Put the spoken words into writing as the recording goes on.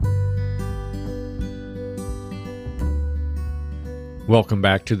Welcome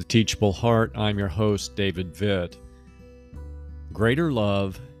back to the Teachable Heart. I'm your host, David Vitt. Greater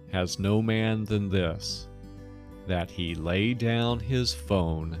love has no man than this, that he lay down his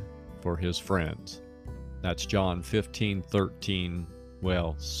phone for his friends. That's John 15:13.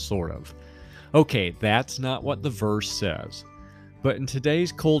 Well, sort of. Okay, that's not what the verse says. But in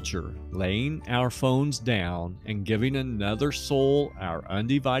today's culture, laying our phones down and giving another soul our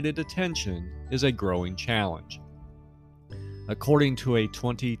undivided attention is a growing challenge. According to a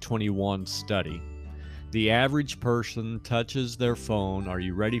 2021 study, the average person touches their phone. Are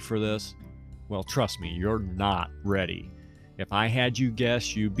you ready for this? Well, trust me, you're not ready. If I had you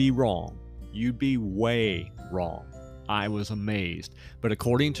guess, you'd be wrong. You'd be way wrong. I was amazed. But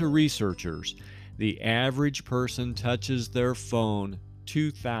according to researchers, the average person touches their phone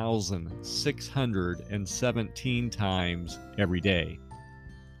 2,617 times every day.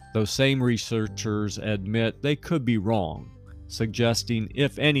 Those same researchers admit they could be wrong, suggesting,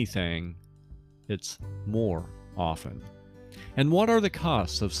 if anything, it's more often. And what are the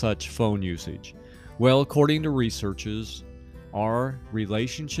costs of such phone usage? Well, according to researchers, our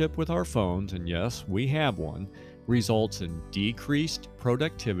relationship with our phones, and yes, we have one, results in decreased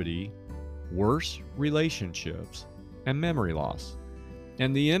productivity, worse relationships, and memory loss.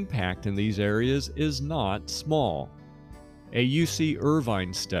 And the impact in these areas is not small. A UC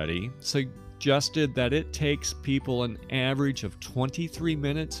Irvine study suggested that it takes people an average of 23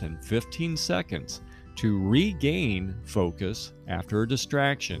 minutes and 15 seconds to regain focus after a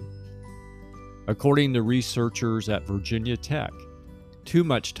distraction. According to researchers at Virginia Tech, too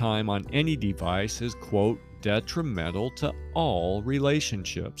much time on any device is, quote, detrimental to all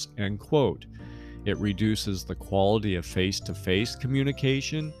relationships, end quote. It reduces the quality of face-to-face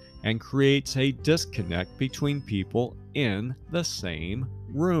communication and creates a disconnect between people in the same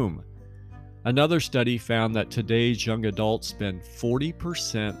room. Another study found that today's young adults spend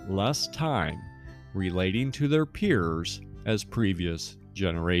 40% less time relating to their peers as previous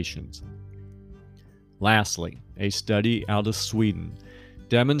generations. Lastly, a study out of Sweden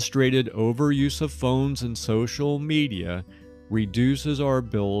demonstrated overuse of phones and social media reduces our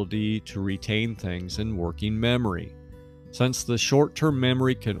ability to retain things in working memory. Since the short-term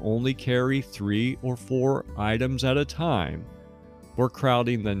memory can only carry 3 or 4 items at a time, we're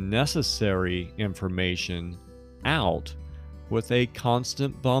crowding the necessary information out with a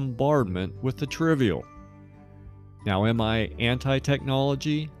constant bombardment with the trivial. Now, am I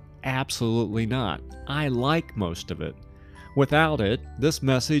anti-technology? Absolutely not. I like most of it. Without it, this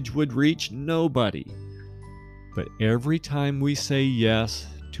message would reach nobody. But every time we say yes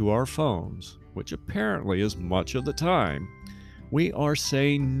to our phones, which apparently is much of the time, we are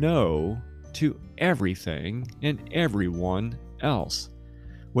saying no to everything and everyone else,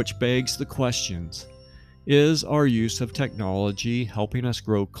 which begs the questions: is our use of technology helping us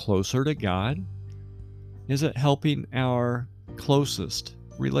grow closer to God? Is it helping our closest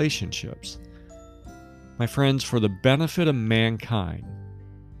relationships? My friends, for the benefit of mankind,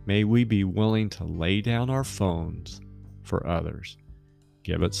 may we be willing to lay down our phones for others.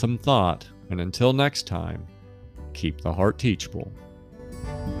 Give it some thought, and until next time, keep the heart teachable.